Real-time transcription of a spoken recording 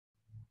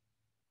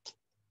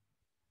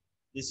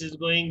This is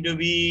going to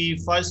be,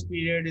 first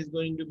period is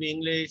going to be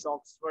English,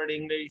 Oxford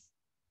English.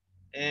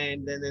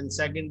 And then in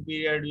second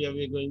period, we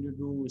are going to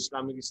do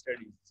Islamic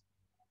studies.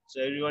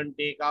 So everyone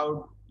take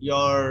out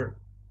your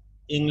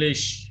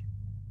English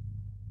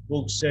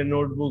books and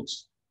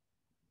notebooks.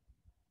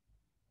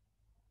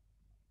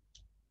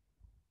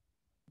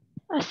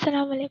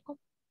 Assalamu alaikum.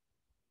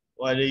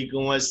 Wa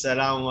alaikum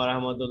assalam wa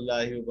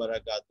rahmatullahi wa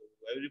barakatuh.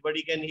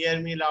 Everybody can hear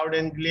me loud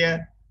and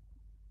clear?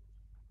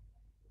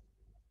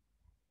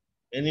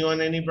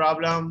 Anyone, any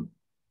problem?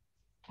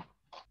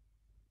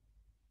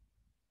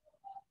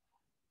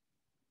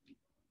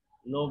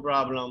 No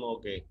problem,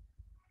 okay.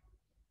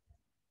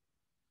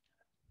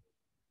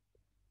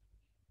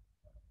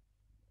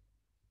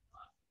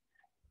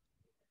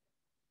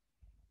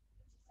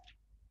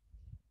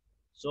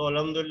 So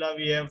alhamdulillah,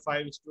 we have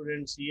 5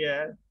 students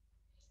here.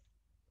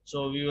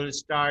 So we will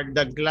start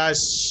the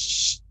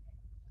class.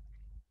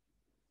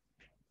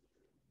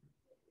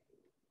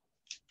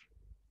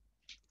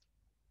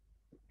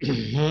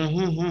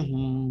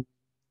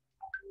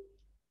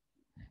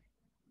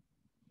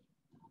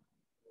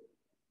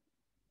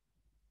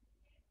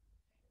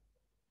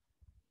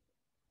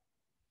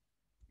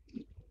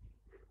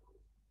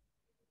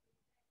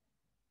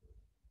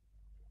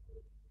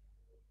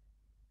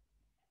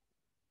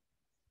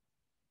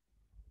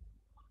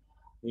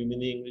 Give me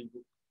the English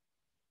book.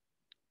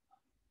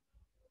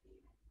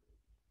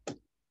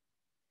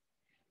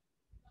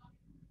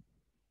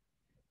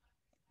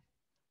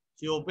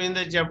 So open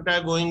the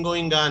chapter going,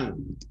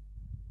 gone.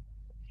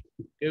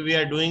 Okay, we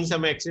are doing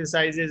some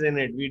exercises in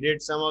it. We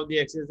did some of the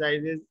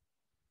exercises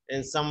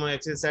and some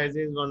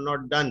exercises were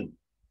not done.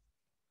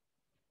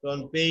 So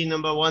on page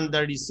number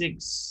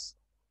 136,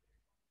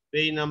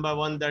 page number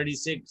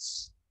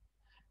 136.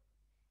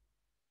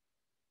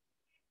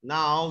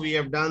 Now we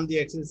have done the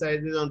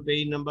exercises on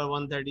page number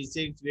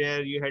 136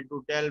 where you had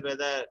to tell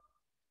whether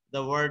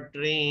the word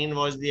train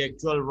was the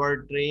actual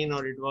word train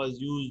or it was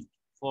used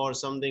for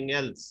something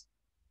else,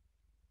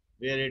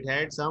 where it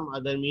had some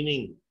other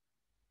meaning.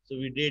 So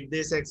we did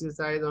this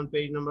exercise on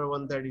page number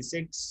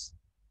 136.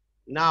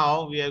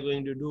 Now we are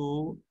going to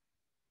do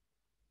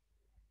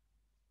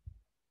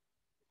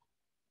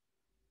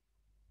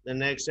the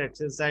next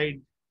exercise.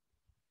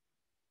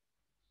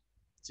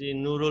 See,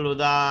 Nurul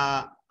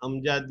Huda,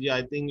 Amjad,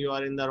 I think you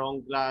are in the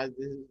wrong class.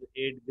 This is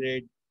 8th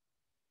grade.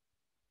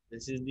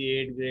 This is the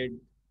 8th grade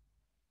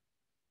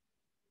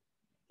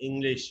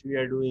English we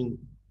are doing.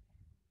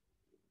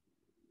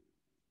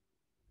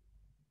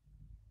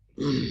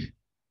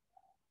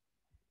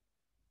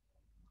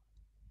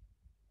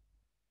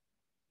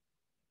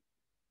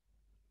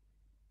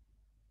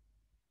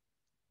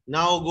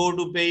 Now go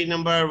to page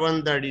number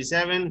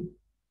 137.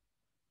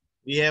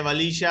 We have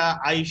Alisha,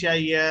 Aisha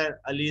here,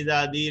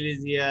 Aliza Adil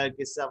is here,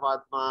 Kissa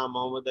Fatma,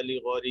 Muhammad Ali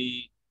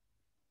Ghori,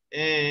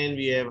 and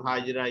we have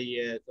Hajra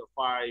here. So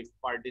 5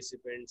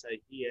 participants are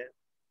here.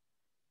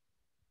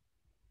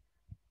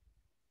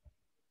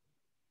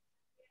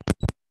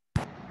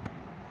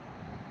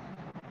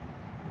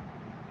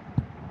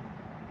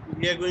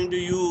 We are going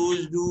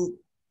to do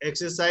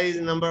exercise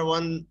number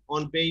 1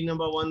 on page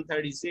number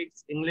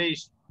 136,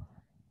 English.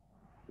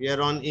 We are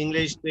on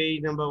English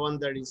page number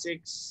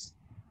 136.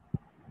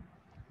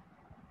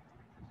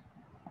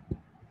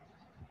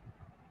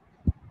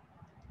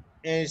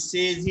 And it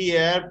says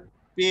here,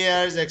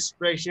 pairs,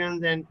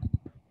 expressions, and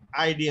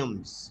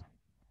idioms.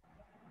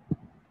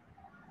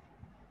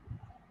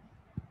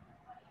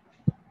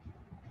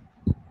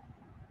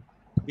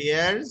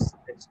 Pairs,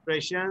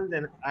 expressions,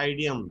 and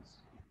idioms.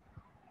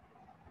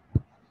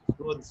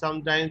 So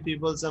sometimes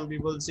some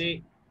people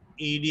say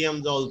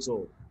idioms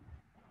also.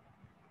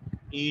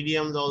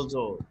 Idioms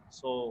also.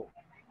 So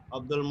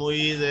Abdul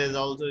Muiz has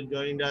also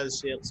joined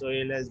us. Sheikh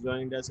Sohail has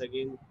joined us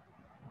again.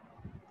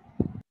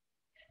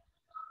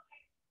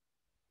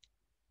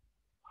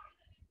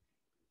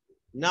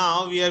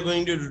 Now we are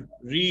going to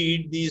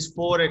read these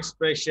 4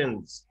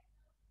 expressions.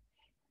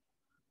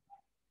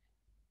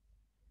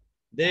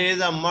 There is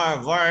a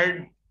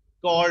word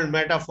called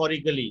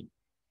metaphorically.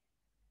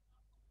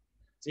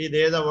 See,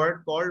 there is a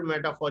word called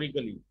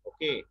metaphorically.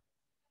 Okay.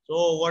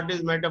 So what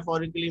is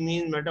metaphorically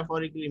means?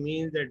 Metaphorically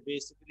means that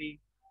basically,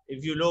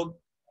 if you look,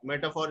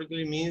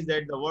 metaphorically means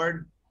that the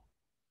word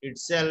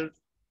itself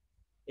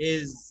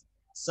is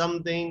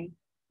something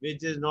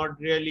which is not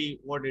really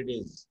what it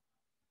is.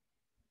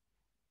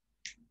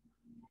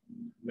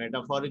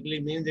 Metaphorically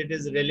means it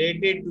is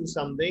related to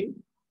something,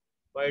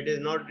 but it is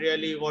not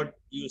really what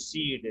you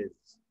see it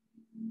is.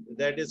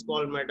 That is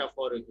called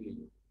metaphorically.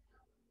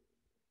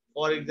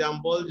 For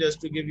example,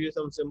 just to give you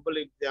some simple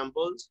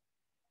examples,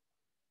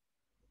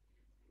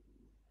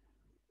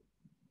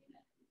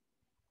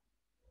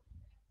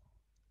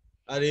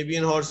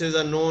 Arabian horses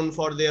are known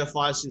for their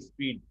fast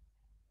speed.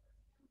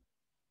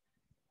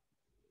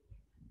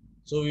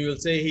 So we will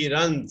say he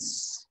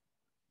runs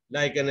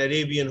like an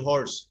Arabian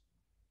horse.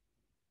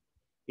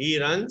 He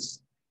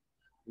runs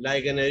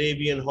like an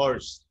Arabian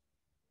horse.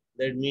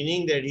 That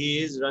meaning that he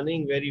is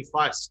running very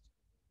fast.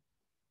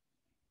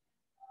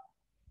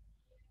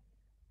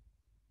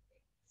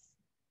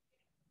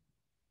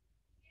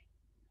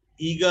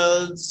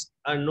 Eagles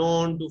are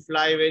known to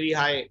fly very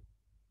high.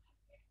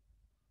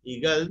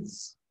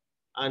 Eagles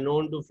are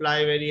known to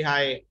fly very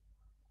high.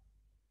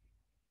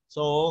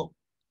 So,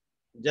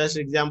 just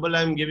example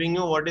I'm giving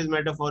you what is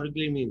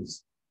metaphorically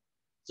means.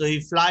 So he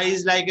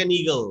flies like an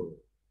eagle.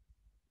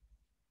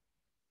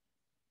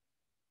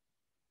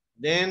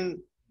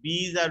 Then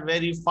bees are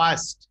very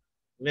fast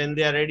when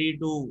they are ready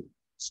to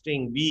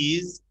sting.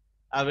 Bees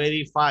are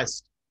very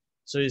fast.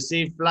 So you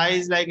say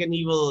flies like an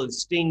eagle,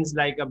 stings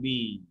like a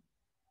bee.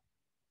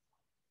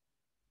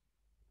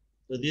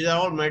 So these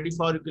are all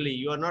metaphorically.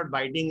 You are not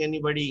biting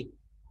anybody.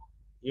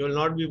 You will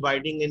not be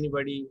biting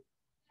anybody.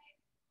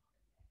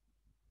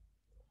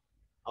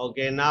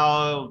 Okay,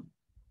 now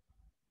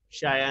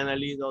Shayan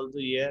Ali is also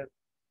here.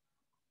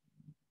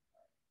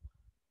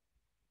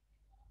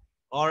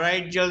 All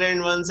right,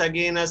 children, once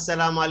again,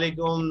 Assalamu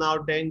alaikum. Now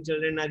 10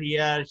 children are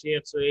here.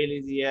 Sheikh Sohail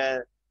is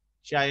here.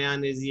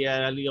 Shayan is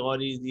here. Ali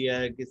Ghori is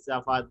here.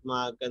 Kissa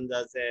Fatma,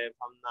 Kanza Saif,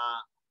 Hamna,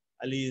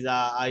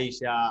 Aliza,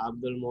 Aisha,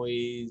 Abdul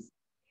Moiz,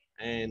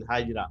 and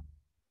Hajra.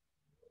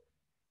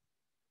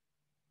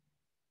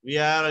 We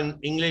are in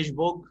English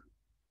book,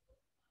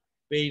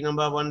 page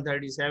number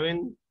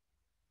 137.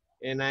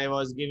 And I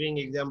was giving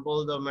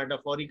examples of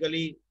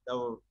metaphorically.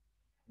 The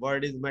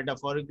word is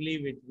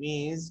metaphorically, which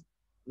means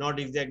not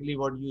exactly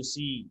what you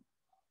see.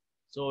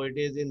 So it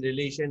is in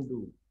relation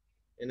to.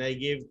 And I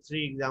gave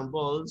 3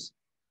 examples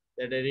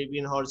that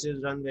Arabian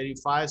horses run very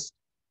fast.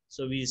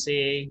 So we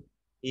say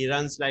he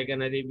runs like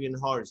an Arabian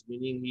horse,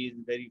 meaning he is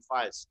very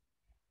fast.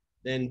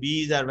 Then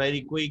bees are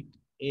very quick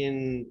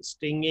in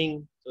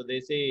stinging. So they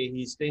say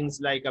he stings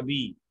like a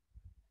bee.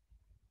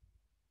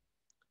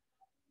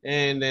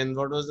 And then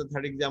what was the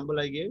third example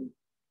I gave?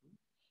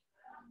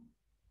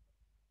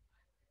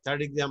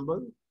 Third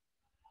example,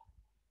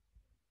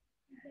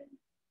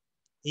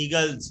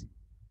 eagles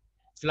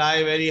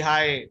fly very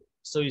high.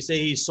 So you say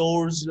he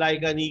soars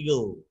like an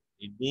eagle.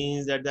 It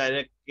means that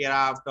the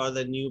aircraft or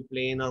the new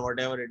plane or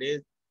whatever it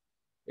is,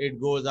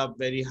 it goes up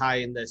very high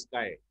in the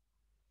sky.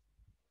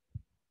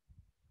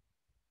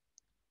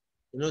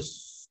 You know,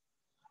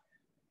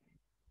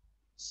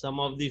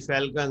 some of the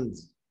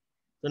falcons.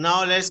 So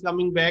now let's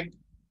coming back.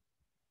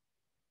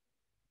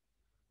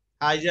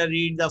 Haja,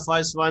 read the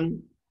first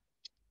one.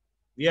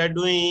 We are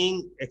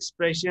doing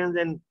expressions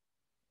and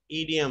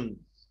idioms.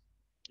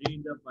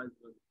 Read the first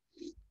one.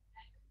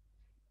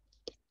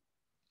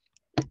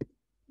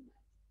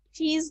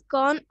 She's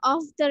gone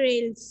off the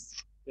rails.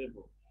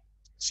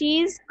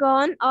 She's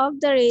gone off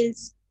the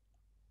rails.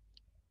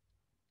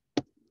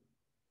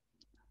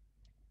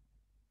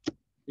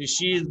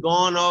 She's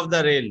gone off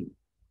the rail.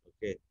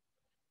 Okay.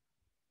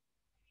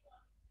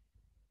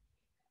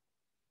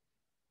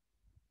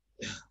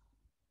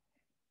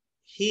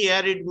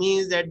 Here it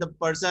means that the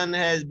person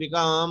has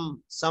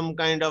become some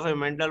kind of a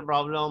mental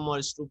problem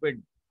or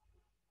stupid.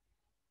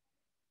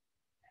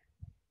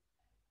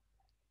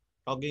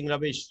 Talking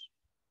rubbish.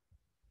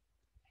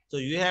 So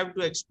you have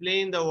to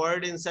explain the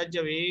word in such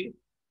a way.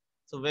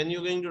 So when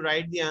you're going to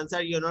write the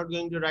answer, you're not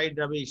going to write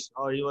rubbish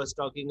or he was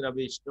talking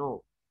rubbish.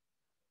 No.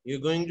 You're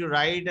going to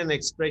write an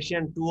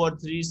expression, 2 or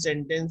 3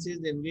 sentences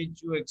in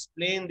which you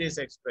explain this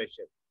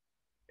expression.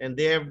 And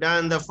they have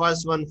done the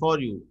first one for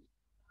you.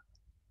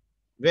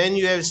 When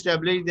you have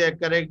established their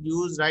correct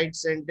use, write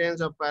sentence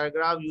or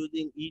paragraph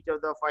using each of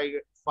the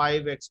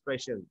five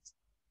expressions.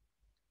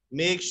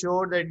 Make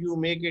sure that you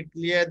make it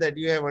clear that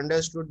you have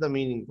understood the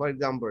meaning. For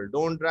example,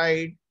 don't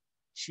write,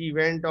 she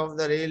went off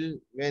the rail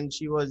when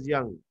she was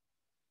young.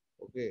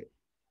 Okay,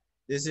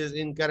 this is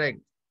incorrect.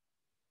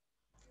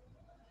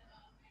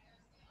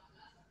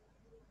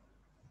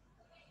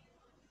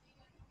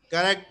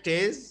 Correct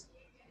is,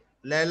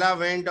 Leila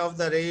went off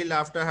the rail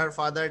after her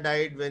father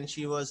died when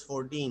she was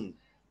 14.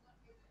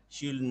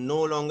 She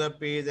no longer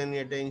pays any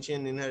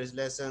attention in her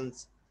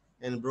lessons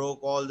and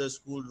broke all the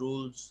school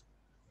rules.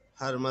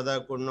 Her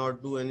mother could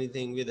not do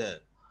anything with her.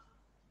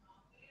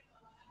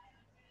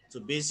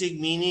 So basic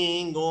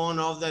meaning gone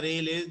off the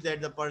rail is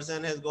that the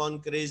person has gone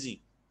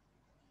crazy.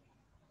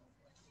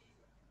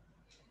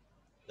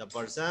 The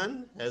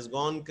person has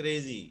gone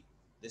crazy.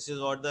 This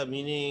is what the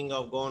meaning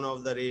of gone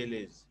off the rail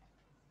is.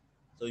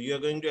 So you are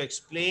going to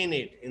explain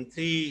it in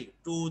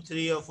 2,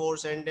 3 or 4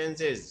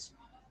 sentences.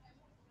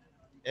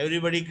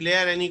 Everybody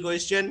clear? Any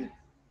question?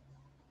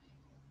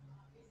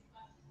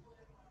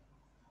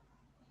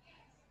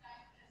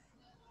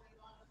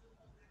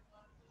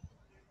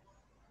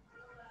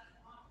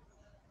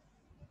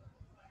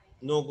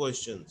 No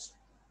questions.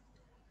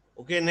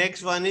 Okay,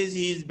 next one is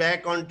he is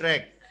back on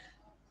track.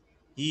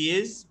 He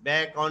is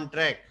back on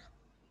track.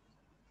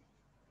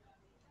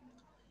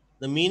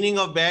 The meaning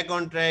of back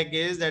on track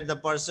is that the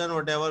person,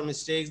 whatever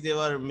mistakes they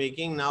were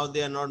making, now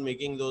they are not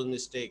making those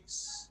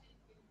mistakes.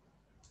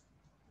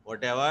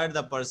 Whatever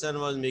the person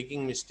was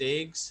making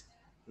mistakes,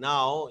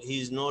 now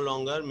he is no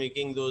longer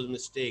making those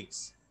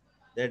mistakes.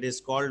 That is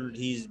called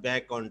he is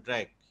back on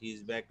track. He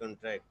is back on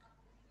track.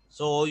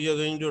 So you're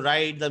going to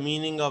write the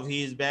meaning of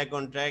he is back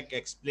on track,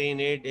 explain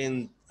it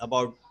in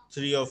about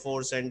 3 or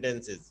 4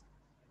 sentences.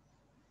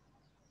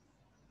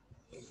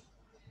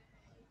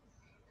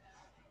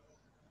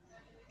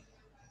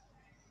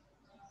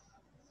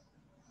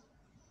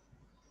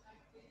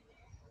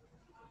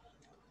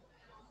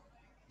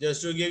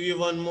 Just to give you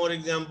one more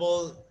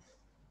example,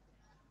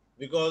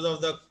 because of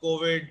the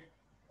COVID,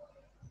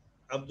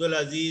 Abdul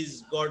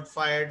Aziz got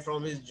fired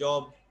from his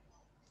job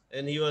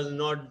and he was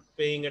not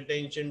paying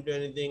attention to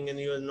anything and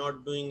he was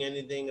not doing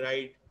anything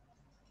right.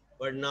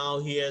 But now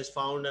he has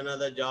found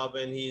another job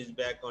and he is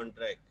back on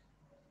track.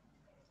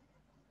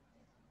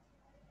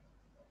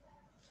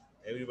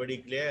 Everybody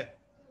clear?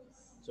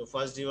 So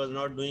first he was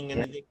not doing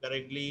anything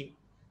correctly.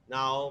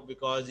 Now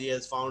because he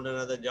has found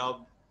another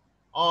job,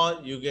 or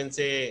you can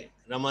say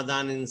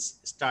Ramadan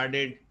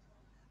started.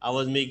 I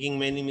was making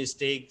many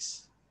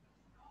mistakes.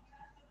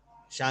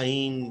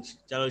 Shaheen,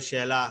 chalo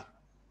Shela,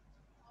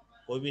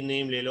 कोई भी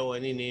name ले लो,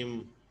 any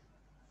name.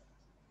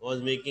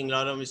 Was making a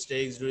lot of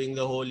mistakes during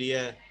the whole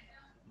year.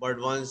 But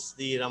once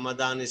the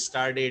Ramadan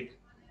started,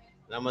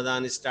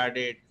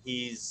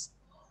 he's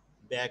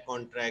back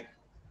on track.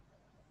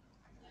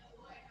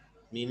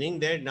 Meaning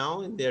that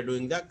now they are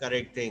doing the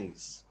correct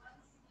things.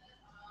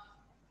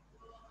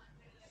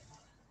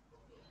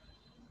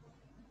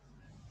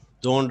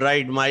 Don't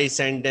write my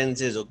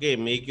sentences, okay?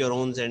 Make your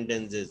own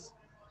sentences.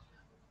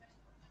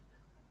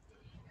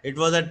 It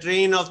was a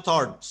train of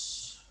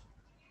thoughts.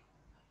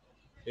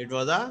 It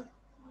was a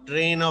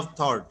train of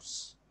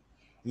thoughts.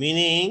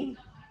 Meaning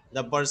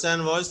the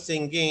person was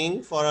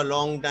thinking for a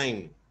long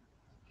time.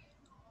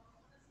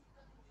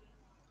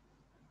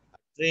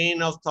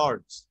 Train of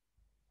thoughts.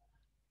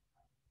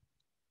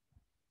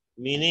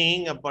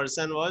 Meaning a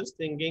person was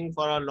thinking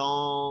for a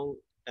long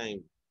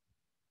time.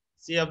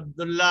 See,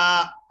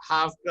 Abdullah,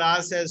 half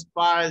class has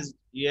passed.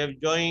 You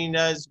have joined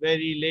us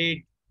very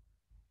late.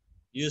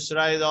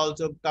 Yusra is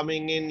also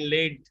coming in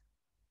late.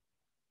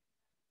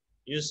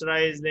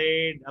 Yusra is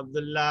late.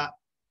 Abdullah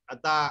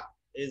Ata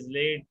is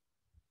late.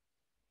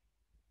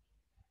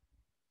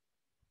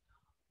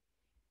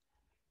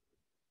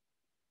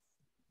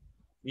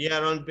 We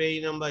are on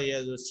page number.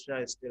 Yes,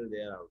 Yusra is still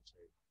there outside.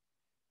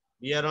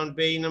 We are on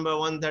page number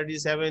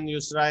 137.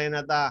 Yusra and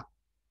Ata.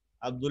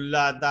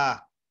 Abdullah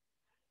Ata.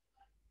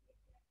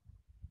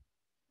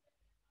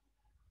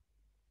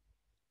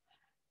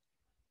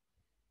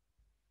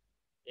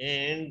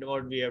 And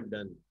what we have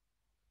done?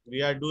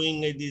 We are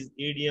doing these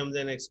idioms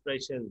and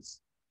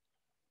expressions.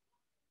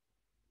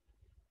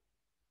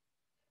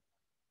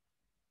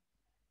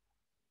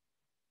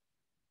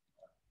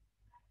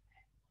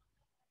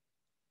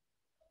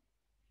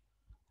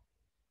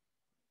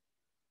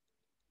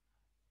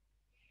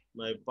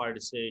 My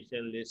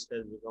participation list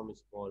has become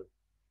small.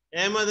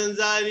 Ahmad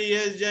Ansari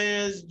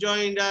has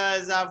joined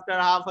us after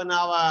half an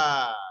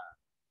hour.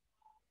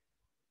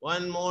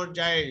 One more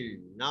child.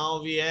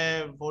 Now we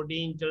have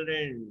 14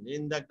 children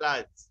in the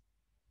class.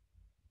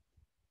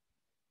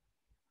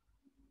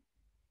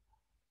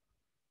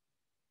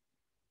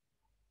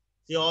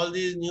 See, all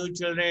these new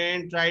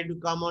children try to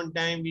come on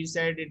time. We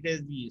said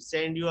we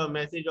send you a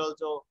message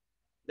also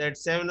that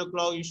 7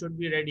 o'clock you should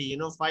be ready.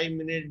 5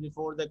 minutes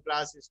before the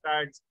class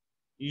starts,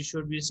 you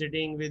should be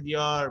sitting with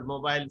your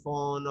mobile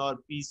phone or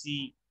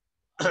PC,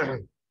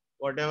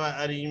 whatever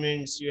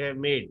arrangements you have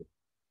made.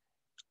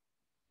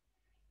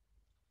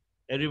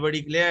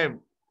 Everybody clear?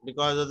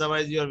 Because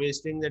otherwise you are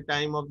wasting the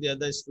time of the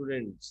other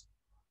students.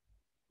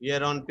 We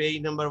are on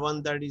page number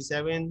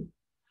 137.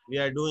 We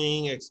are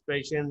doing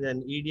expressions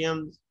and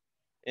idioms,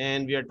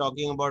 and we are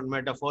talking about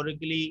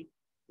metaphorically.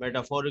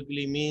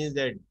 Metaphorically means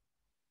that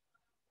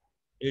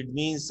it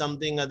means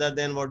something other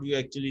than what you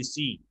actually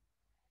see.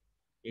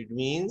 It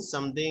means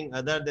something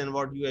other than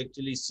what you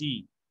actually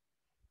see.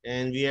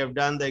 And we have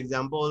done the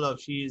example of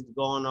she is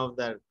gone off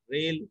the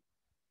rail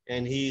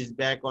and he is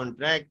back on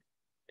track.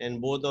 And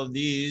both of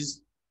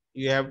these,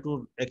 you have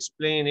to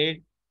explain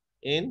it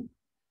in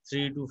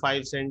 3 to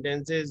 5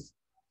 sentences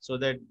so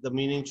that the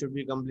meaning should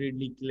be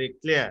completely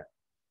clear.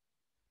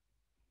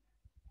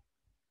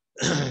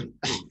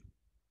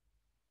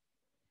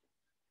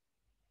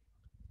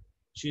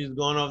 She's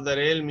gone off the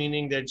rail,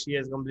 meaning that she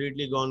has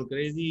completely gone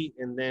crazy,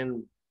 and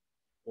then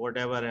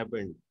whatever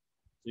happened.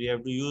 So you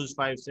have to use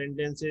 5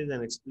 sentences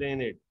and explain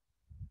it.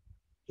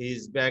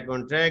 He's back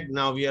on track.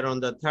 Now we are on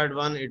the third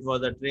one. It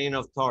was a train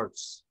of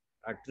thoughts.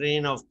 A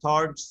train of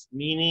thoughts,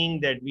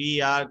 meaning that we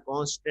are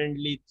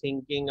constantly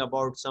thinking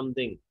about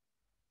something.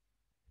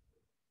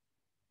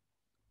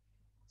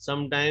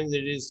 Sometimes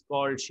it is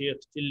called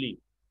Sheikh Chilli.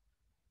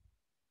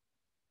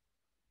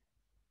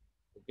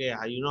 Okay,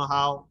 you know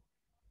how?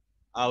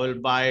 I will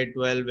buy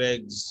 12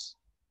 eggs.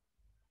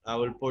 I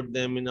will put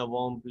them in a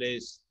warm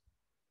place.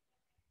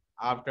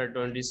 After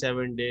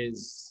 27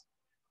 days,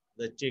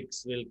 the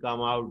chicks will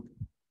come out.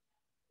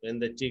 When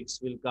the chicks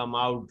will come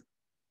out,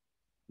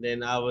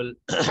 then I will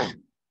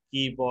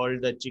keep all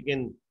the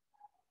chicken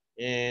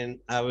and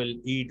I will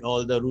eat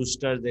all the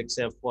roosters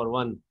except for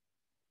one.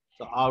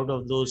 So out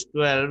of those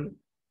 12,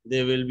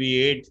 there will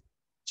be 8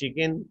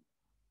 chicken.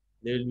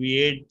 There will be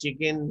 8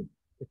 chicken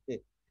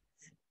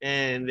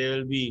and there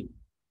will be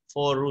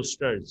 4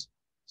 roosters.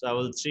 So I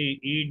will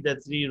eat the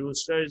 3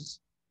 roosters.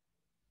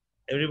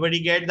 Everybody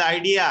get the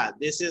idea?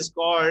 This is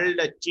called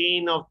a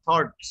chain of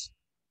thoughts.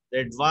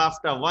 That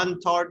after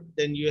one thought,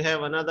 then you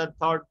have another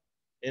thought.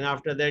 And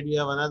after that, you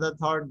have another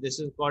thought. This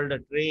is called a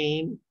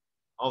train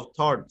of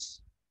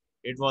thoughts.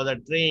 It was a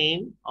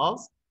train of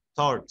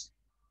thoughts.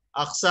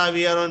 Aksa,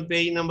 we are on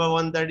page number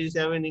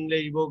 137,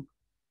 English book.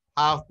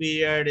 Half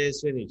period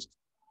is finished.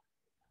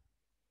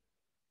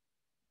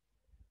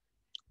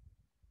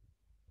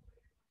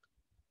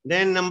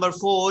 Then number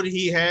 4,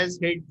 he has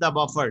hit the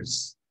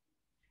buffers.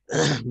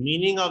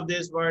 Meaning of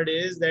this word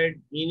is that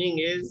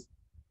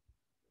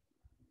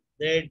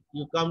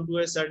you come to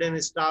a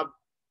sudden stop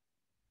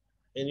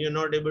and you're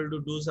not able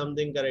to do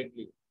something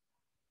correctly.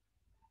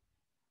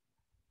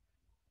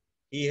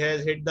 He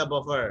has hit the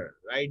buffer.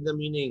 Write the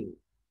meaning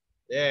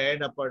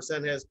that a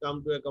person has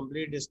come to a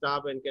complete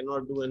stop and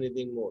cannot do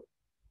anything more.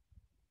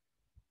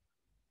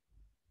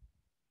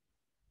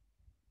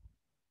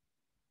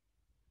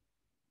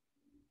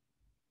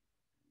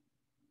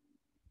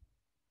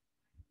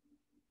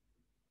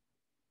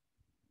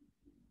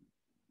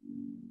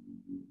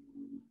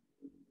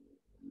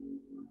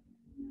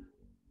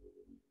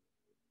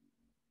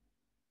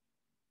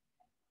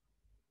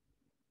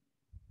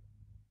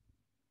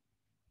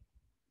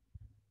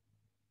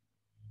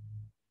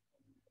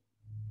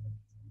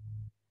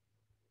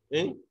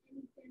 Eh?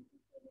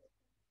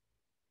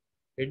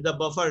 Hit the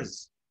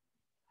buffers.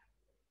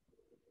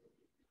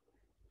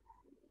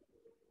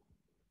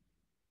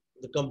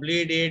 The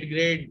complete 8th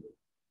grade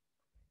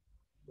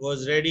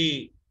was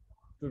ready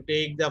to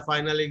take the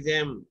final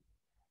exam.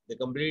 The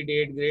complete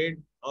 8th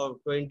grade of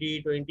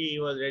 2020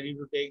 was ready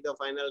to take the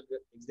final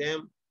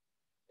exam.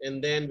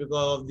 And then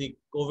because of the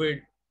COVID,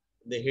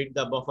 they hit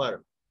the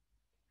buffer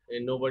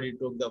and nobody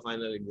took the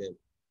final exam.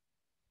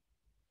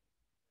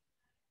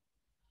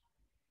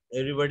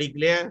 Everybody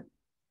clear?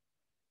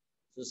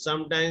 So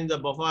sometimes the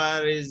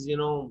buffer is,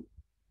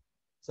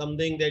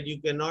 something that you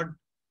cannot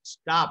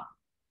stop,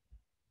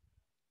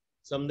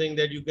 something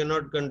that you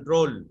cannot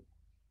control,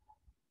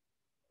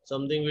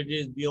 something which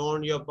is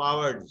beyond your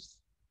powers.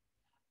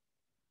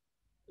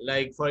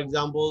 Like, for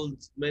example,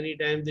 many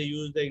times they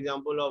use the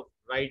example of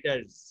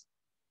writers,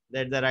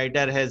 that the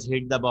writer has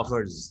hit the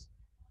buffers.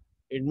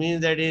 It means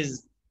that he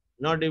is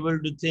not able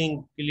to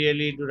think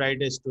clearly to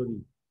write a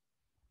story.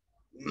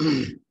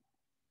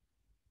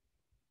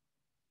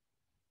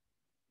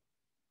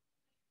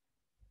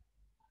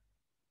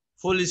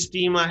 Full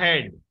steam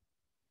ahead.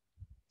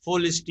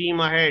 Full steam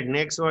ahead.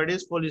 Next word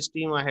is full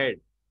steam ahead.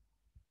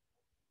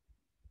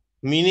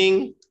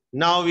 Meaning,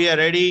 now we are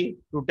ready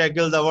to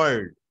tackle the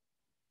world.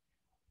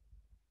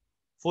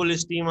 Full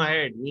steam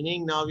ahead.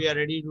 Meaning, now we are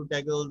ready to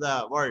tackle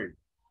the world.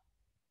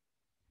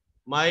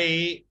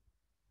 My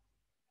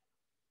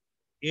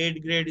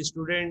 8th grade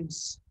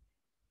students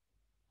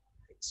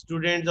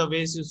of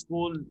AC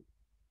school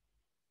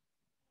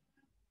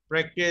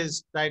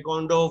practiced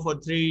taekwondo for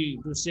 3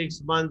 to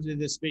 6 months with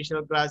the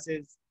special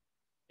classes,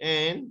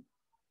 and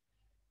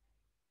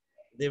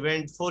they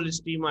went full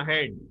steam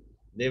ahead.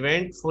 They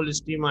went full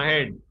steam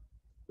ahead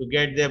to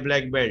get their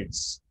black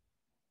belts.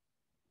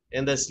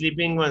 And the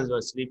sleeping ones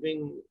were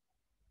sleeping.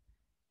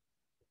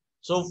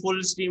 So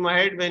full steam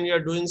ahead when you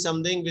are doing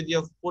something with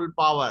your full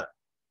power,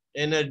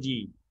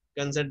 energy,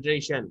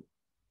 concentration.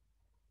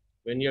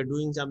 When you are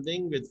doing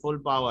something with full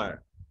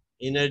power,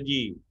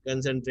 energy,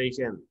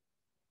 concentration.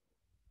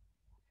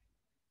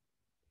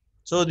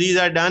 So these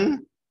are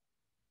done.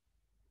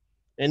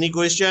 Any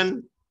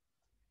question?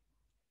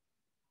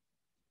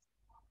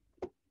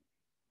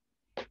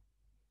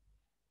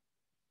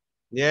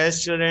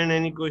 Yes, children,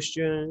 any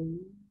question?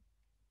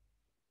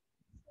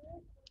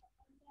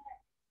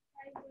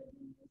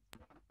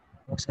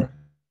 Yes, sir.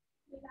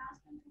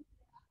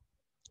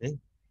 Eh?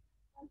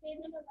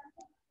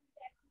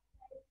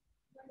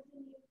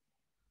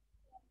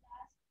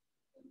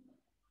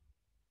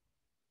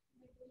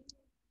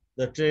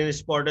 The train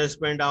spotter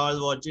spent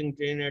hours watching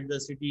train at the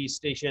city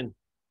station.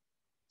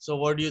 So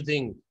what do you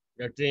think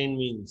the train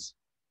means?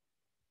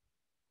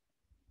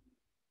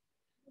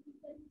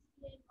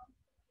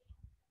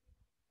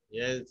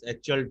 Yes,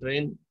 actual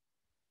train.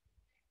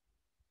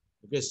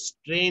 Because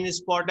train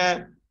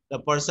spotter, the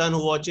person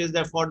who watches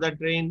for the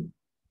train.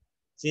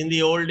 See, in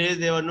the old days,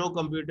 there were no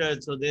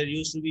computers. So there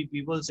used to be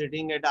people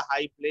sitting at a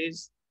high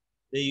place.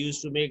 They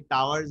used to make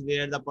towers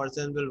where the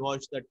person will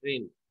watch the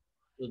train.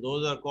 So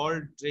those are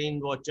called train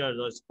watchers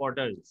or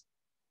spotters.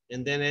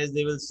 And then as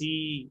they will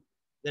see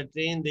the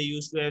train, they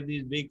used to have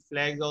these big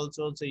flags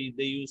also. So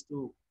they used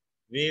to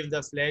wave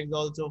the flags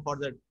also for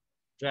the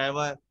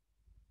driver.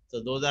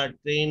 So those are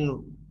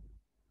train.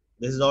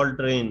 This is all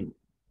train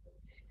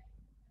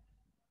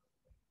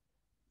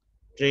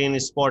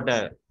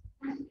spotter.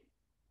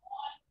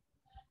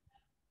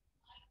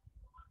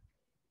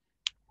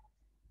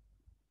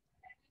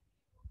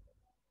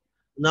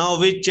 Now,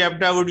 which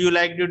chapter would you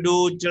like to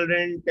do,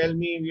 children? Tell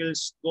me, we'll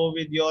go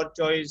with your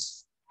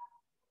choice.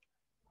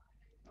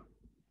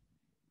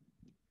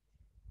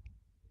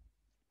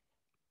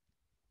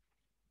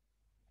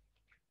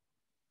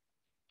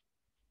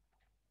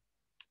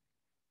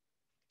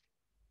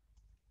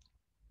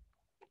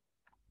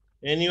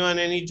 Anyone,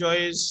 any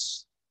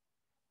choice?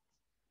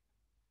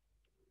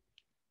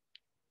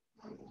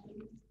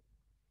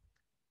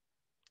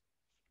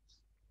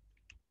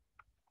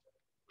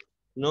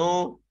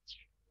 No?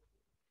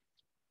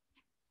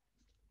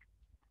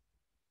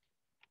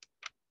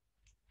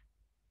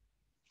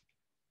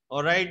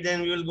 All right,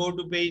 then we will go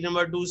to page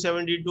number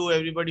 272.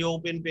 Everybody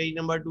open page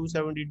number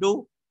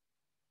 272.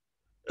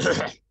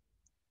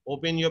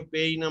 Open your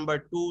page number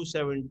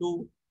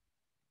 272.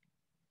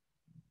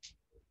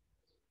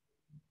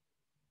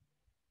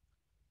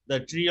 The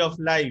Tree of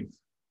Life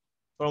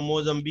from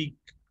Mozambique.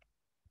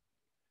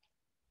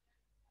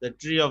 The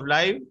Tree of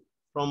Life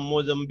from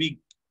Mozambique.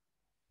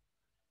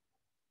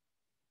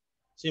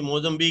 See,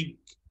 Mozambique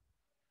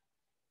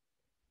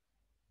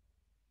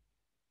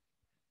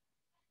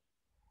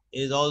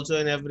is also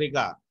in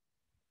Africa.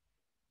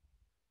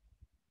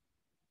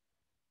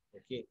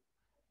 Okay.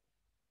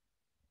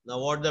 Now,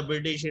 what the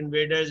British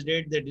invaders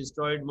did, they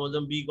destroyed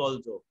Mozambique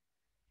also.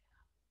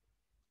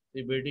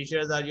 The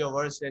Britishers are your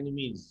worst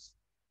enemies.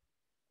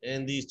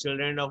 And these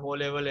children of O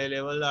level, A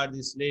level are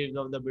the slaves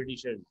of the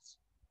Britishers.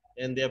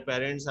 And their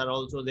parents are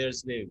also their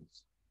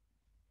slaves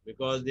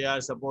because they are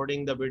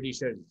supporting the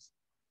Britishers.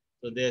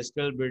 So there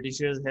still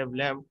Britishers have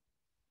left,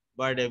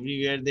 but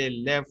everywhere they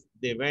left,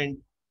 they went,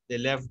 they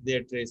left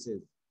their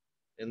traces.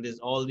 And this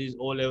all these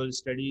O level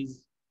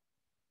studies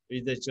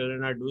which the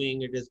children are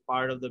doing, it is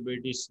part of the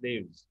British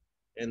slaves.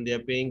 And they are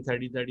paying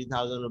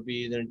 30,000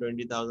 rupees and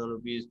 20,000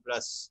 rupees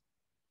plus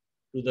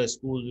to the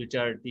schools which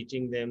are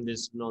teaching them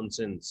this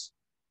nonsense.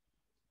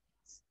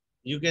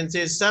 You can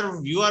say, sir,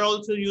 you are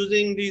also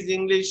using these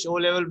English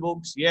O-level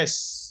books.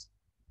 Yes,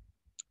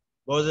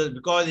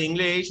 because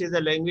English is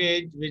a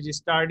language which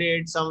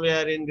started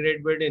somewhere in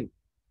Great Britain.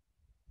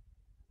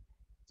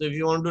 So if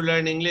you want to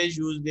learn English,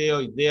 use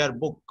their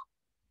book.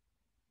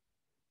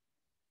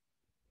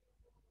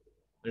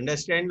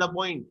 Understand the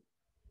point?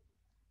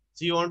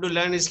 So you want to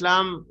learn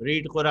Islam,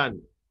 read Quran.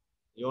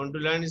 You want to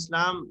learn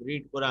Islam,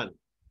 read Quran.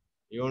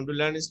 You want to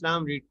learn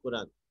Islam, read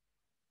Quran.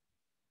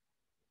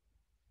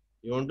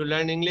 You want to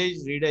learn English,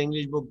 read an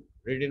English book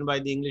written by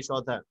the English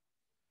author.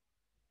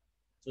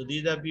 So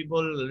these are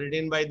people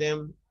written by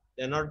them.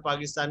 They're not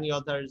Pakistani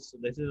authors. So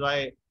this is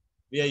why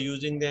we are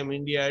using them.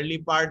 In the early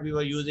part, we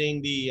were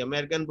using the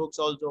American books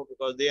also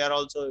because they are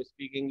also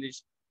speak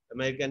English,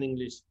 American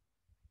English.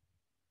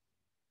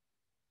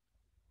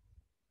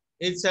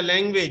 It's a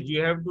language.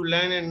 You have to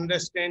learn and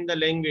understand the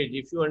language.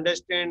 If you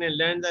understand and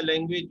learn the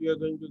language, you are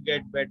going to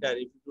get better.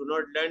 If you do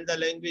not learn the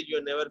language, you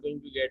are never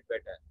going to get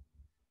better.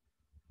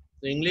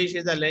 So English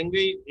is a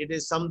language. It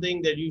is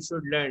something that you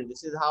should learn.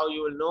 This is how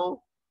you will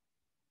know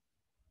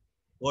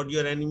what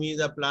your enemies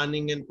are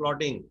planning and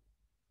plotting.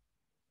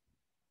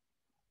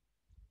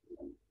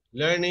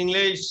 Learn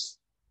English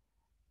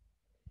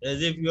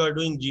as if you are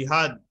doing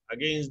jihad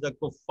against the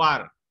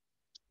kuffar.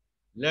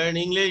 Learn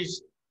English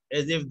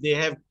as if they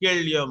have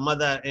killed your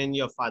mother and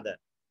your father.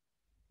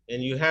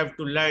 And you have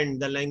to learn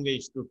the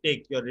language to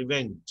take your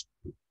revenge.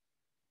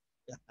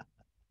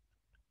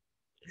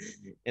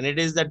 And it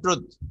is the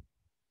truth.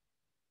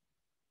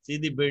 See,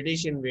 the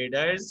British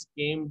invaders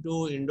came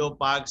to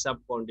Indo-Pak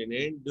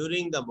subcontinent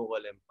during the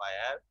Mughal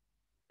Empire,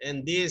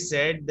 and they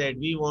said that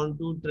we want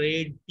to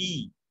trade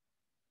tea,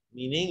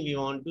 meaning we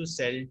want to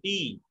sell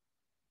tea.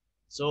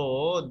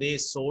 So they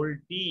sold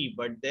tea,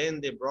 but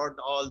then they brought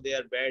all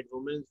their bad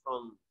women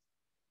from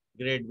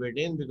Great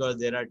Britain because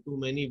there are too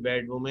many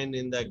bad women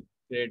in the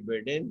Great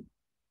Britain,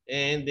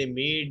 and they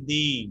made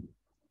the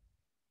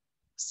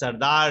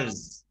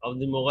Sardars of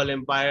the Mughal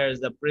empires,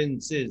 the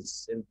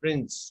princes and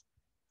prince,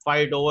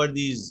 fight over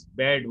these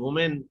bad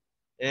women,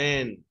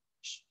 and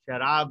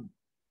Sharab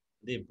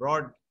they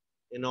brought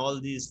in all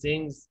these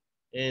things,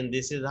 and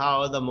this is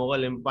how the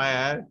Mughal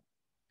empire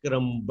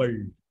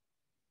crumbled.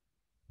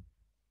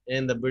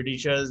 And the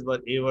Britishers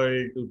were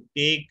able to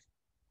take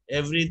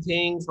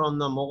everything from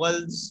the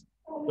Mughals,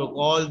 took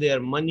all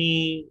their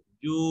money,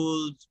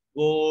 jewels,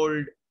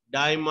 gold,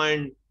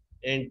 diamond,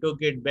 and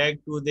took it back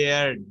to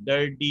their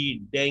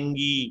dirty,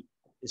 dangy,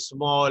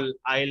 small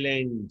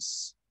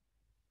islands,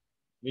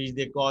 which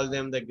they call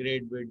them the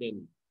Great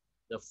Britain.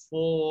 The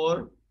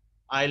four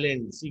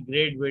islands. See,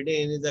 Great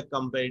Britain is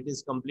it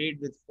is complete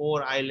with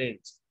four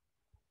islands.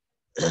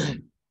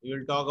 We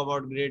will talk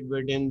about Great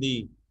Britain,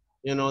 the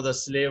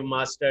slave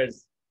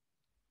masters.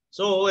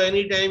 So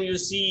anytime you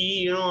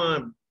see,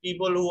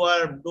 people who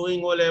are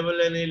doing O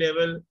level and A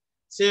level,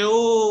 say,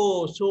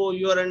 oh, so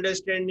you are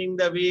understanding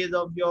the ways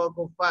of your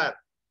kuffar,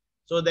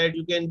 so that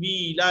you can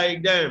be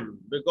like them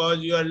because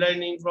you are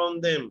learning from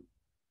them.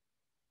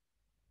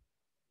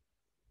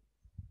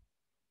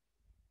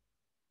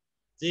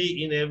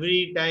 See, in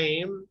every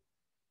time,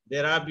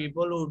 there are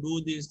people who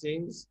do these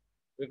things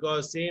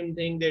because same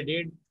thing they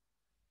did,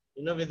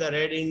 with the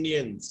Red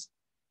Indians.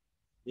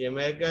 The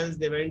Americans,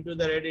 they went to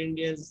the Red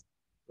Indians.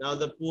 Now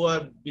the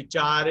poor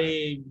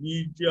bichare,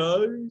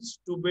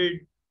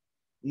 stupid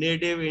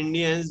native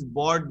Indians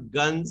bought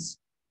guns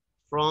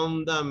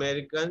from the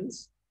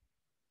Americans,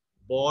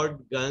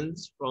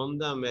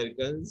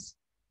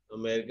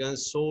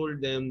 Americans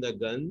sold them the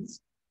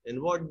guns,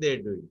 and what they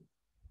do?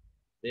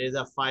 There is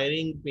a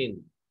firing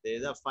pin.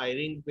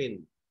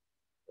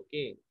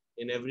 Okay,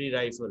 in every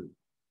rifle.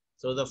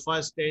 So the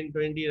first 10,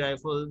 20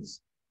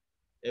 rifles,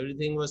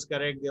 Everything was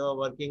correct. They were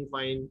working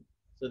fine.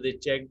 So they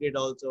checked it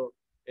also.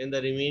 And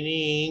the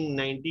remaining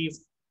 90,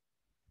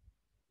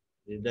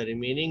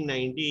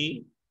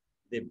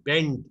 they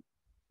bent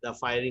the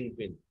firing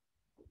pin.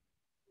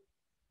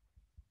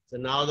 So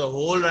now the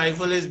whole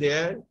rifle is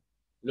there.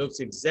 Looks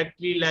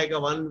exactly like a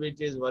one which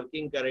is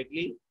working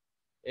correctly.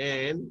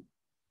 And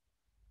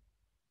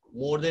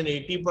more than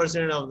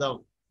 80% of the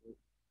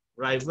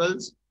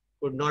rifles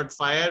could not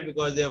fire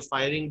because their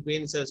firing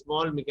pins, a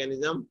small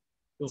mechanism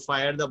to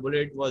fire the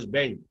bullet, was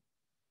bent.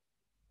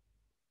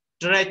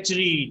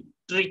 Treachery,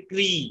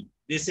 trickery.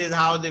 This is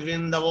how they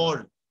win the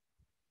war.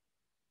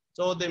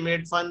 So they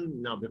made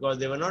fun now because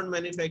they were not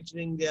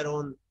manufacturing their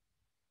own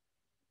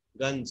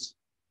guns.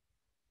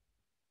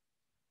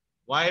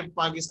 Why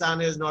Pakistan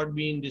has not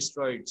been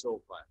destroyed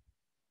so far?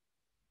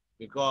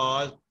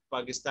 Because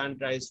Pakistan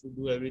tries to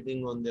do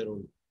everything on their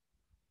own.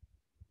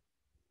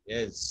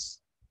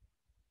 Yes.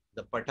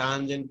 The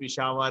Pathans in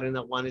Peshawar in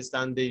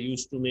Afghanistan, they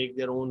used to make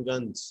their own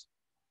guns.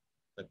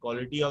 The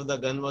quality of the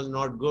gun was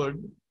not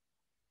good,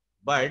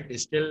 but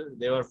still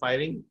they were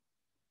firing.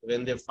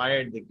 When they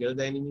fired, they killed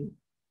the enemy.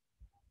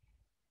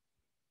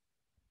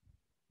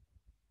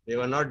 They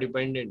were not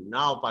dependent.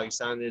 Now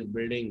Pakistan is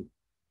building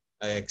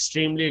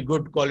extremely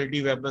good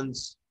quality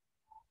weapons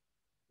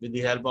with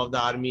the help of the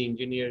army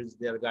engineers.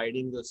 They are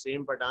guiding those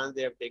same Pathans.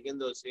 They have taken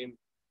those same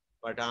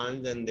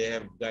Pathans and they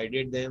have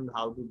guided them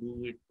how to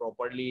do it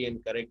properly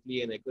and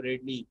correctly and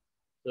accurately.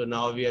 So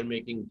now we are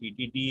making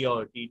TTT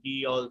or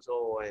TT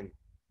also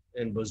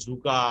and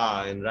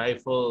bazooka and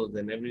rifles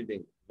and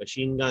everything,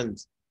 machine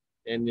guns.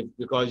 And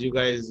because you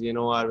guys,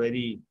 are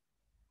very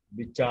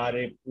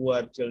bichare,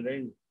 poor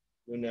children,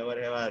 you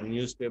never have a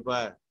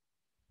newspaper.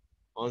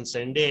 On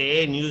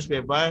Sunday,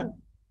 newspaper,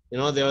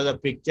 there was a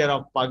picture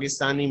of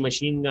Pakistani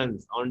machine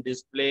guns on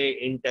display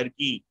in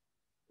Turkey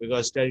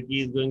because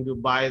Turkey is going to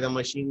buy the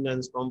machine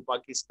guns from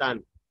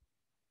Pakistan.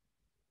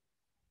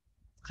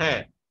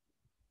 Khair,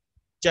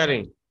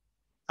 charing.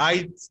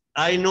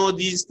 I know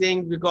these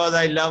things because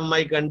I love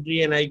my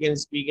country and I can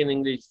speak in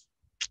English.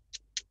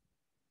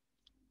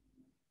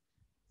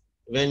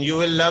 When you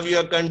will love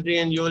your country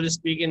and you will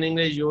speak in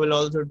English, you will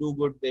also do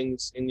good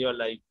things in your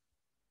life.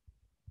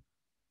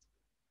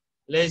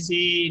 Let's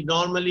see,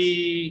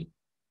 normally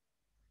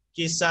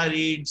Kissa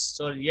reads.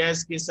 So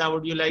yes, Kissa,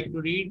 would you like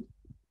to read?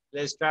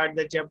 Let's start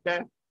the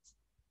chapter.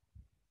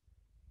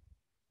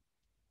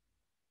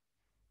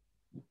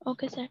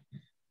 Okay, sir.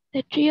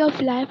 The Tree of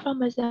Life from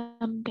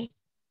Mozambique.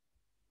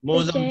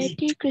 The Charity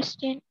Mozambique.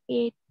 Christian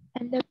Aid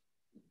and the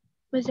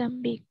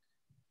Mozambique.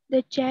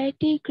 The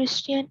Charity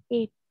Christian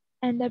Aid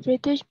and the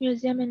British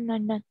Museum in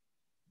London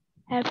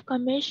have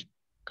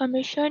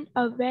commissioned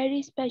a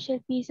very special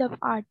piece of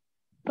art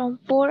from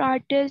 4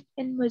 artists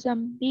in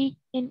Mozambique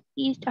in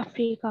East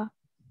Africa.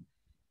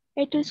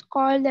 It is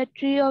called the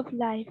Tree of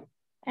Life,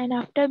 and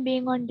after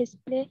being on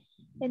display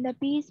in the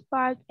Peace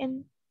Park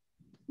in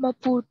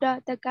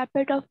Maputo, the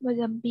capital of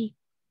Mozambique,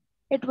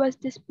 it was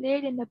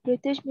displayed in the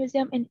British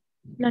Museum in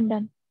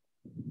London.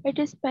 It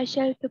is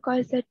special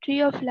because the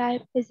Tree of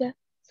Life is a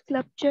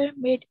sculpture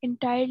made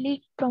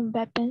entirely from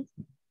weapons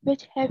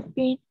which have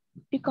been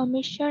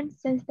decommissioned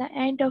since the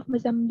end of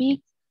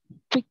Mozambique's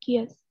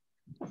previous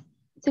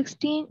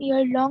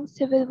 16-year-long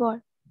civil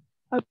war.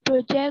 A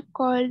project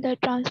called the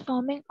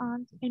Transforming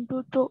Arms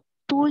into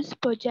Tools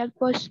project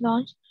was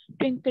launched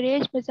to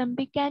encourage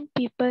Mozambican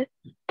people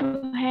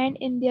to hand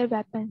in their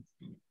weapons.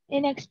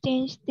 In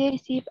exchange, they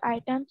received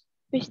items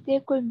which they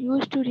could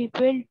use to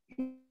rebuild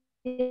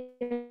their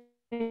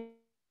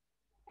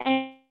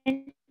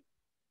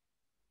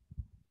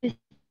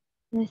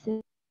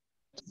businesses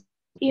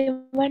and even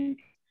depending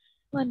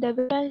on the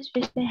weapons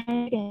which they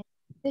handed in.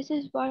 This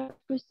is what I have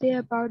to say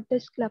about the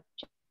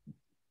sculpture.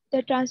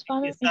 The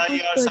Transforming Kissa,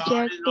 Tools your sound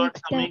project is not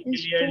takes the coming clearly.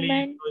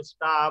 instrument So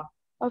stop.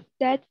 of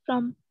death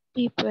from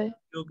people.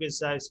 You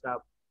Kissa,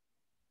 stop.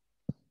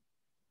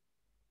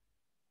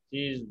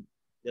 Please,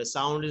 the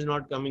sound is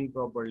not coming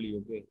properly,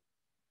 okay?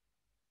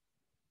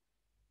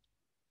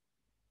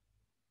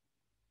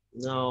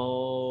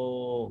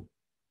 No.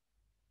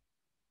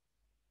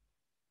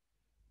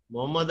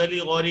 Muhammad Ali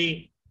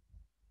Ghori,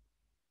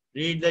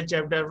 read the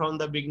chapter from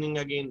the beginning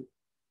again.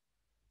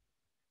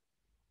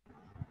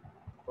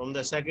 From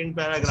the second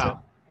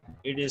paragraph.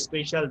 It is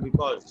special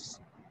because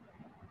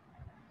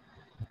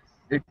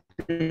It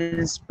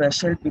is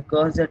special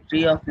because the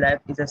Tree of Life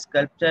is a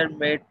sculpture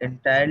made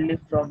entirely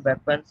from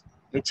weapons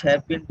which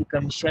have been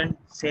decommissioned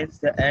since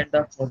the end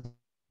of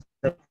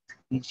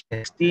Mozambique's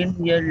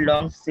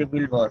 16-year-long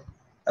civil war.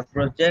 A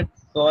project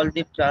called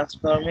the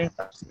Transforming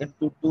Arms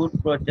into Tool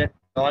project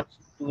launched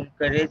to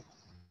encourage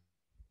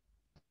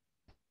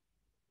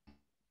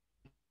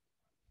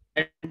Mozambicans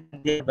to hand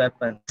in their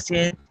weapons. In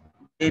exchange,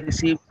 they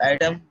received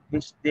items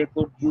which they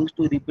could use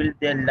to rebuild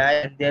their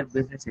lives and their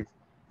businesses,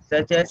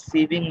 such as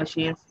sewing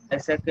machines,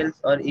 bicycles,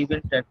 or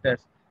even tractors,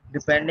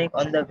 depending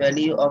on the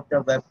value of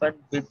the weapon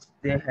which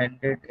they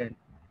handed in.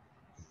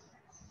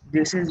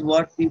 This is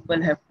what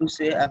people have to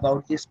say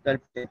about this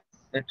sculpture.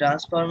 The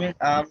Transforming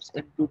Arms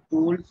into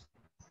Tools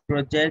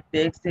project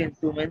takes the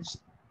instruments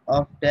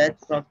of death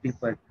from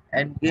people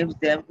and gives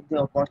them the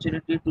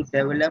opportunity to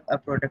develop a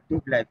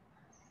productive life.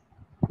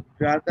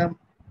 Graham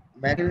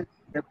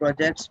the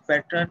project's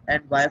patron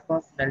and wife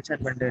of Nelson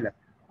Mandela.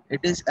 It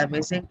is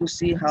amazing to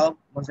see how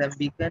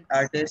Mozambican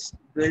artists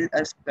build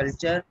a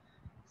sculpture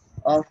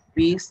of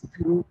peace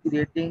through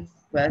creating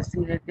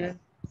fascinating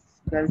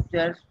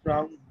sculptures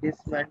from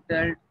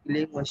dismantled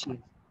killing machines.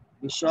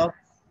 Bishop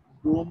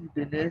Broom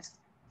Dennis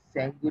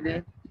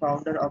Sanguine,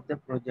 founder of the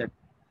project.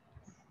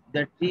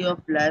 The Tree of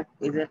Life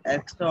is an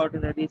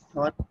extraordinary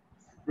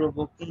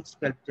thought-provoking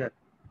sculpture.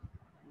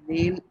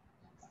 Neil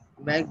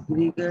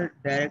McGregor,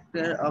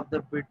 director of the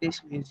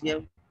British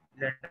Museum,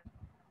 London.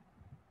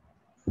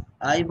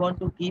 I want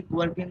to keep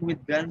working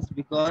with guns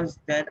because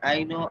then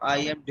I know I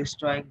am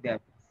destroying them.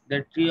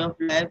 The tree of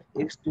life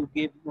is to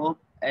give hope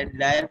and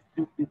life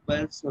to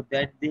people so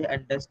that they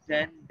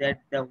understand that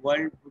the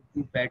world would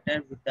be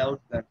better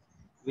without guns,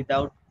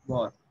 without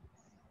war.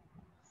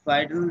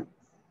 Fidel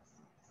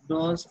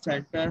dos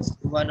Santos,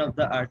 one of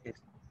the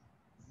artists.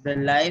 The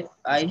life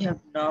I have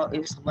now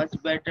is much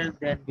better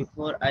than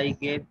before I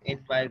gave in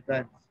my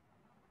guns.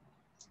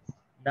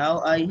 Now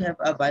I have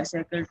a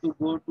bicycle to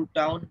go to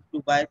town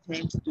to buy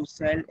things to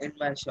sell in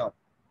my shop.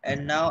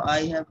 And now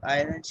I have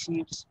iron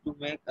sheets to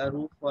make a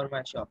roof for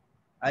my shop.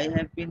 I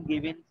have been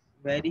given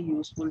very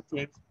useful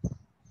things.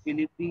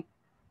 Felipe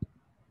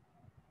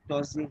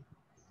Tozin,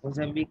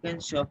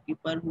 Mozambican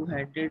shopkeeper who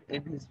handed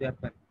in his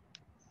weapon.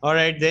 All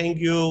right, thank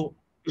you.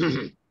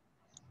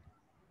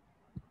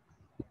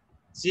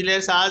 See,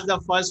 let's ask the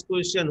first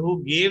question.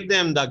 Who gave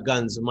them the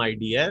guns, my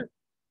dear?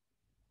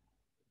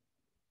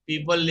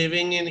 People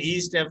living in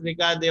East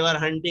Africa, they were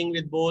hunting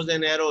with bows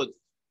and arrows.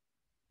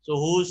 So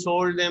who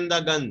sold them the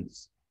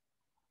guns?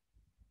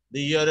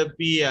 The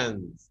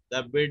Europeans,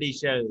 the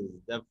Britishers,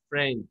 the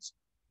French,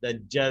 the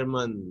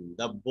German,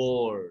 the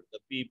Boer, the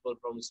people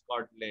from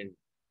Scotland.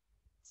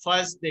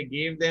 First, they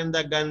gave them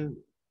the gun.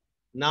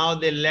 Now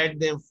they let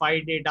them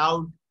fight it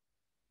out.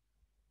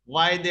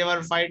 Why they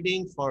were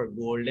fighting? For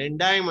gold and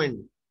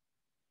diamond.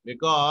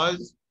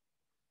 Because,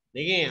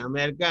 again,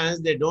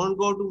 Americans, they don't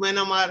go to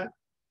Myanmar.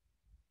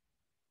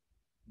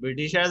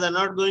 Britishers are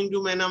not going to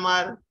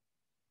Myanmar.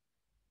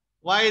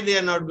 Why they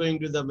are not going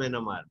to the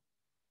Myanmar?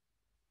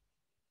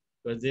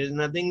 Because there is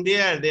nothing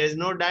there. There is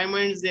no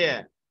diamonds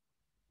there.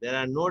 There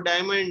are no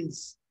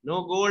diamonds,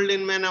 no gold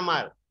in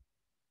Myanmar.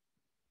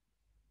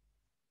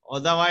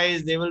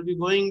 Otherwise, they will be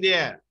going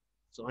there.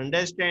 So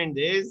understand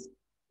this,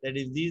 that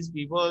if these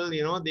people,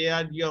 they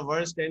are your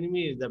worst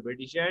enemies, the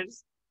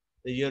Britishers,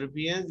 the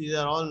Europeans, these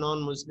are all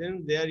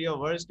non-Muslims, they are your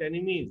worst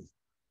enemies.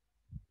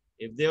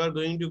 If they were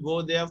going to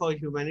go there for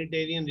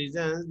humanitarian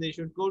reasons, they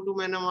should go to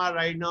Myanmar.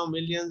 Right now,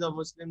 millions of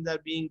Muslims are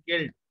being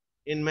killed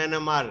in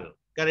Myanmar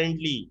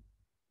currently.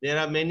 There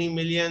are many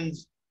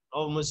millions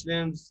of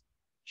Muslims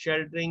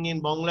sheltering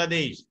in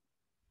Bangladesh.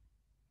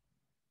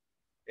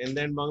 And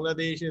then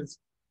Bangladesh is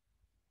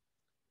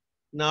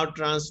now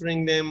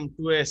transferring them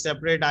to a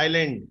separate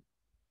island,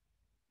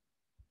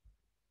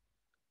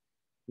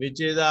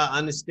 which is an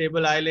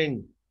unstable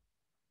island.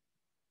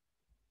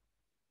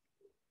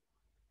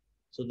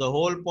 So the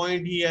whole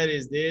point here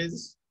is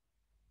this.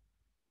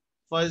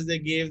 First, they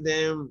gave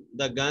them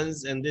the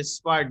guns, and this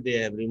part they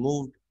have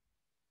removed.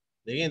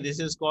 Again, this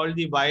is called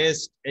the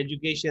biased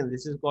education.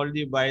 This is called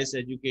the biased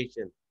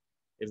education.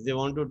 If they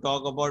want to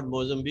talk about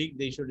Mozambique,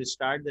 they should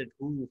start that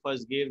who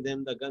first gave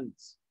them the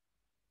guns.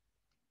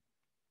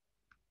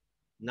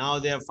 Now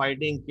they are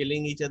fighting,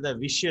 killing each other,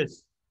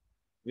 vicious.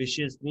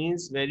 Vicious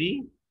means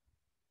very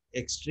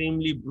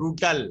extremely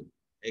brutal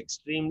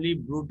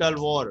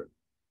war.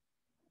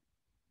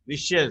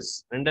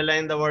 Vicious,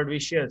 underline the word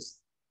vicious.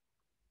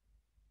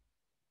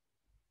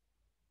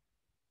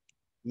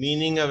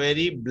 Meaning a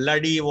very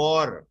bloody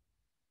war.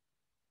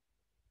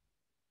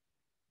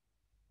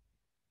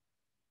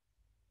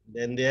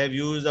 Then they have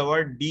used the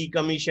word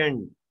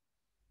decommissioned.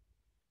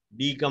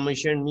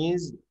 Decommissioned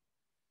means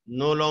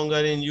no longer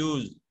in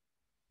use.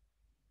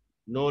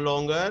 No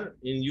longer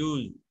in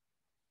use.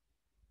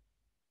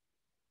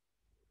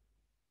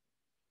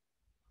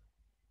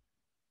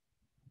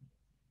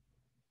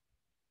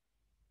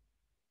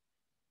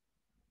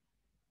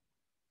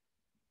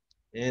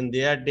 And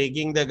they are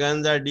taking the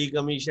guns are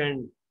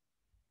decommissioned.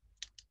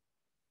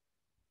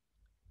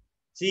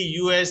 See,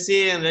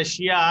 USA and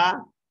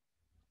Russia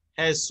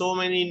has so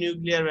many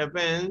nuclear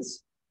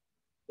weapons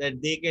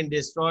that they can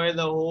destroy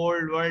the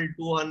whole world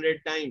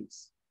 200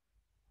 times.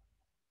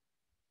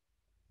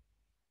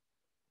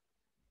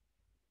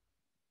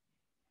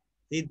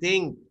 See,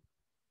 think,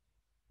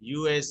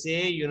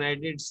 USA,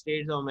 United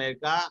States of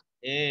America,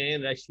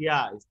 and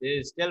Russia. They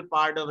are still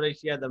part of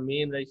Russia. The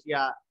main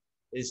Russia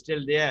is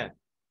still there.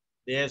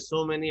 They have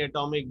so many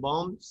atomic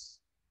bombs,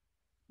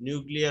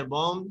 nuclear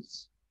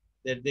bombs,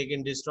 that they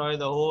can destroy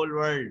the whole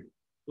world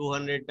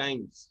 200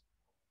 times.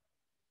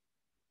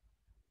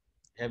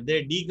 Have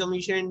they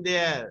decommissioned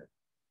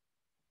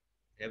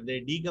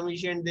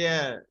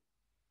their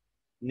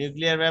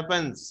nuclear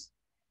weapons?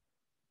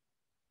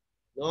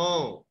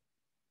 No.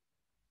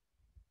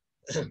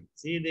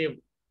 See,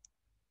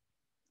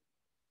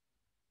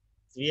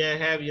 We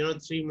have,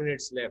 3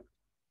 minutes left.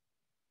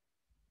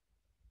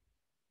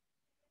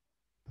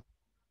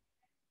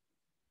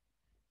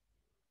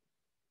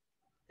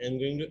 I'm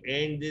going to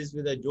end this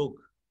with a joke,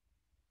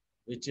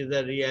 which is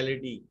a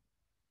reality.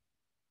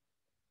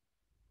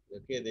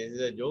 Okay, this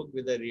is a joke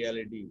with a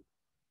reality.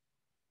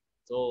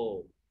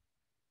 So,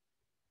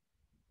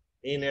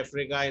 in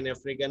Africa, in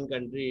African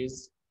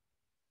countries,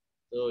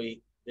 so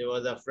there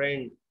was a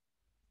friend,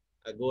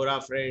 a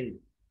Gora friend,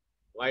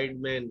 white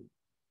man,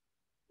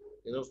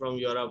 from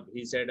Europe.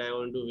 He said, I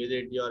want to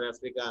visit your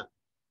Africa.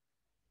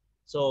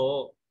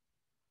 So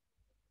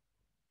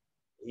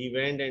he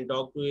went and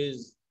talked to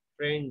his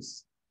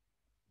friends.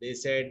 They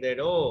said that,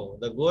 oh,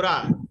 the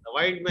Gora, the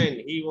white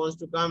man, he wants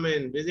to come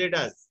and visit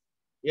us.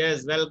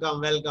 Yes,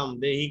 welcome, welcome.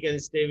 He can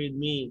stay with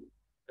me.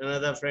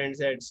 Another friend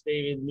said,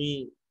 stay with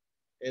me.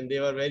 And they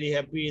were very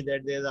happy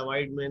that there's a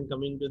white man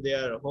coming to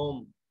their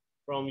home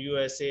from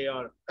USA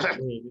or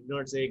he did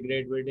not say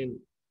Great Britain.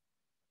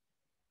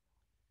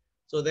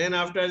 So then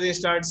after they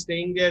start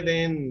staying there,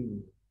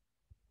 then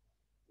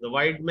the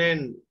white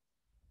man,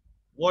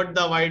 what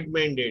the white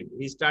man did,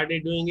 he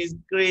started doing his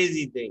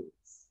crazy things.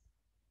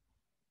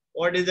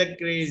 What is a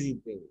crazy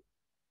thing?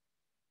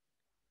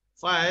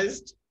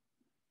 First,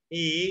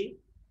 he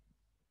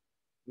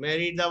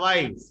married the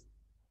wife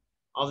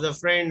of the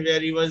friend where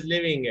he was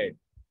living at.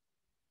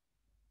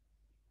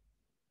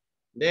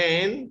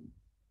 Then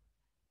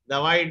the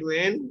white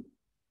man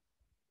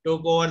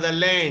took over the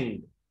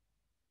land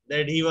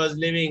that he was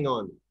living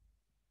on.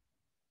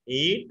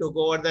 He took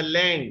over the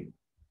land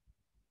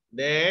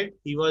that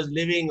he was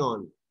living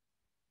on.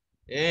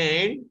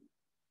 And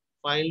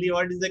finally,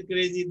 what is the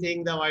crazy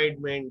thing the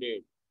white man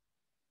did?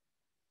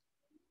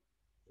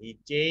 He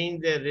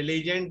changed their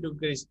religion to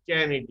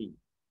Christianity.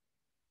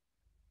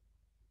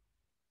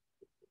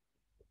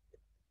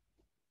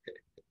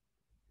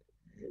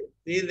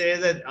 See,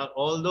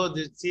 although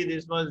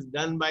this was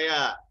done by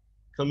a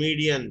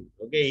comedian.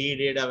 Okay, he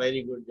did a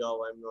very good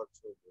job. I'm not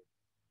so good.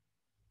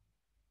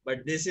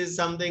 But this is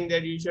something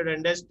that you should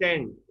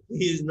understand.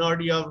 He is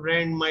not your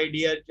friend, my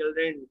dear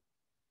children.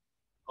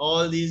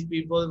 All these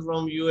people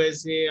from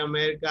USA,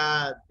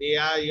 America, they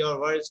are your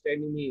worst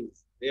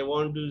enemies. They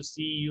want to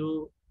see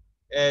you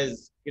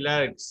as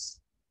clerks,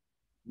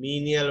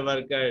 menial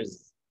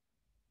workers.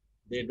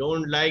 They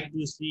don't like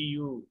to see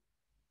you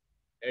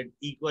at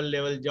equal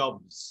level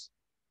jobs.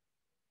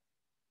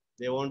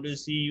 They want to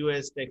see you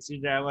as taxi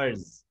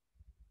drivers.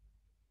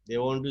 They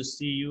want to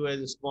see you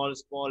as small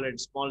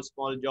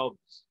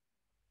jobs.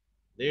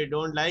 They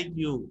don't like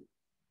you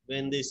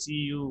when they see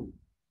you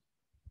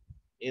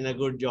in a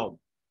good job.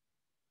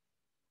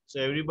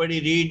 So everybody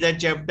read the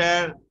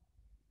chapter,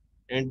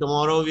 and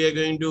tomorrow we are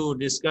going to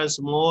discuss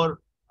more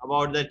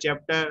about the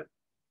chapter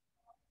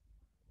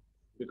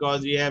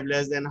because we have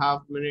less than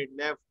half minute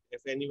left.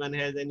 If anyone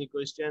has any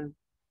question,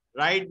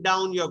 write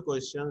down your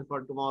questions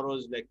for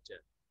tomorrow's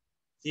lecture.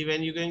 See,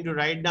 when you're going to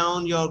write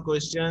down your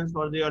questions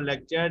for your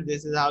lecture,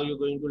 this is how you're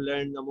going to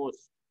learn the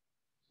most.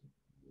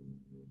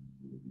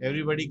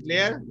 Everybody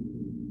clear?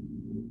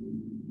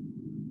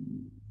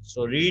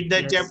 So read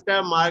the Yes.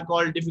 chapter, mark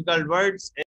all difficult words.